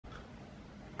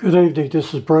Good evening,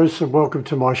 this is Bruce and welcome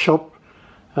to my shop.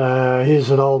 Here's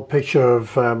an old picture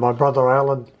of my brother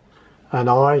Alan and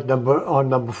I'm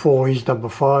number 4, he's number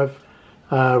 5,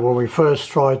 when we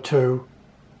first tried to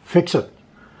fix it.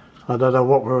 I don't know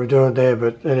what we were doing there,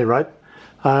 but at any rate.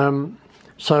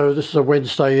 So this is a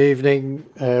Wednesday evening,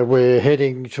 we're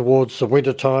heading towards the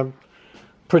winter time.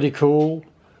 Pretty cool,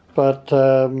 but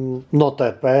not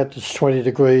that bad. It's 20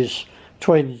 degrees,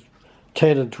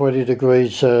 10 and 20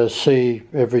 degrees C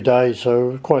every day,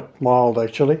 so quite mild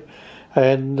actually,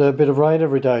 and a bit of rain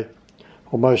every day,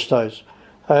 or most days.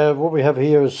 What we have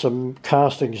here is some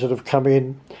castings that have come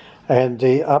in, and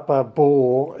the upper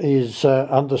bore is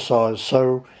undersized,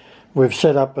 so we've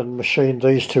set up and machined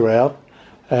these two out,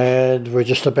 and we're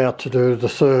just about to do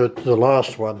the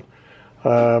last one.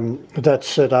 That's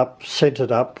set up,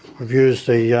 centered up. We've used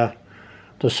the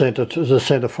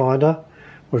center finder.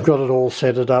 We've got it all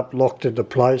centered up, locked into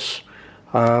place.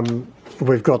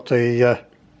 We've got the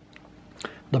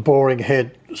boring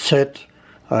head set.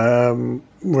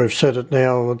 We've set it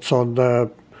now, it's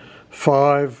on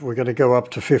 5. We're going to go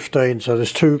up to 15, so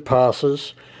there's 2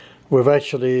 passes. We've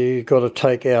actually got to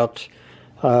take out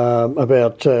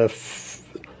about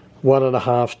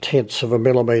 1.5 tenths of a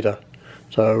millimetre.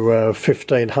 So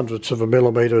 15 hundredths of a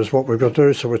millimetre is what we've got to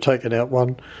do. So we're taking out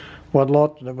one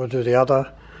lot, and then we'll do the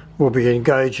other. We'll be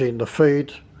engaging the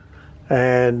feed,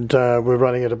 and we're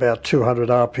running at about 200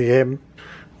 RPM.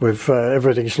 We've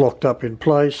everything's locked up in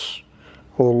place.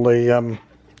 All the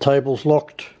tables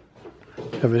locked.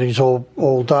 Everything's all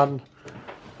done.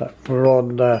 We're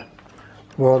on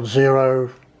 0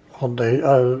 on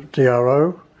the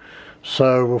DRO.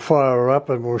 So we'll fire her up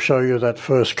and we'll show you that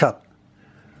first cut.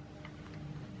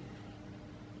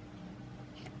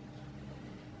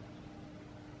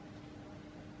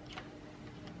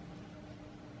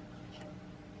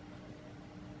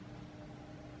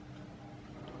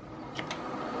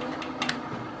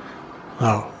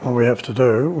 Now, what we have to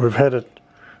do, we've had it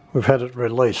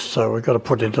released, so we've got to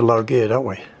put it into low gear, don't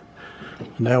we?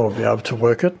 Now we'll be able to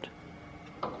work it.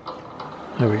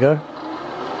 There we go.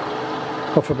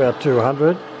 Off about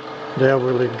 200. Now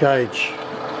we'll engage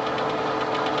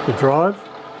the drive,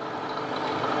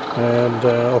 and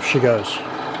off she goes.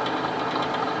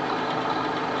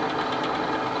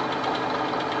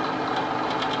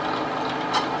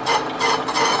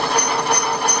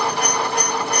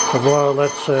 And while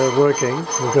that's working,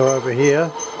 we'll go over here,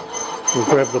 we'll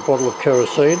grab the bottle of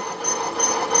kerosene,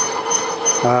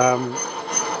 and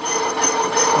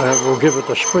we'll give it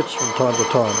a spritz from time to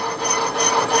time.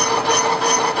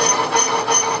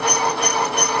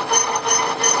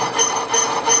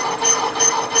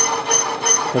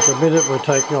 At the minute we're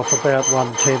taking off about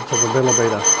 1/10 of a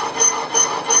millimetre.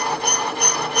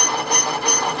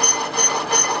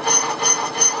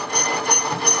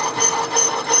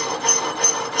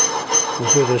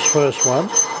 We'll do this first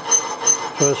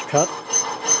cut.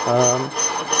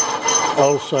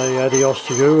 I'll say adios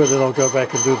to you, and then I'll go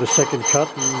back and do the second cut,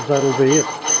 and that'll be it.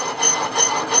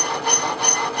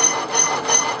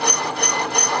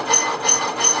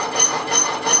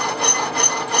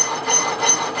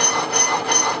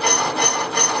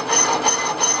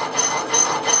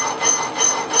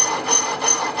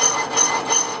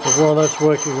 But while that's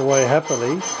working away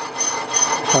happily,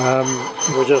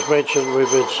 we just mentioned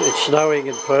it's snowing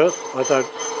in Perth.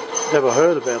 Never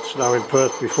heard about snow in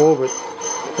Perth before, but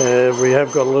we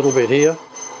have got a little bit here.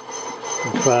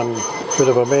 Bit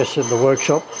of a mess in the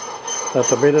workshop at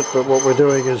the minute, but what we're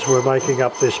doing is we're making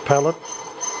up this pallet.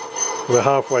 We're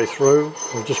halfway through.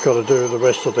 We've just got to do the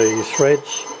rest of the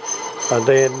threads, and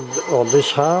then on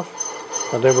this half,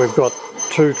 and then we've got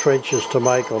 2 trenches to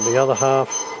make on the other half,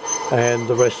 and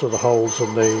the rest of the holes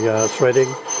in the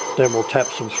threading. Then we'll tap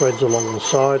some threads along the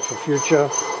side for future.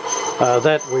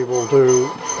 That we will do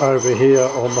over here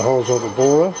on the horizontal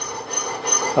borer.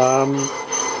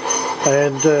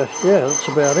 Yeah, that's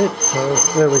about it. So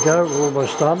there we go, we're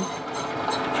almost done.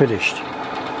 Finished.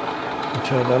 We'll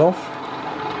turn that off.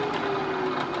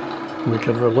 We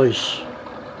can release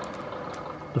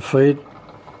the feed.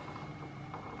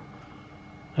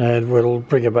 And we'll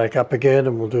bring it back up again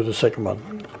and we'll do the second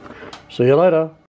one. See you later.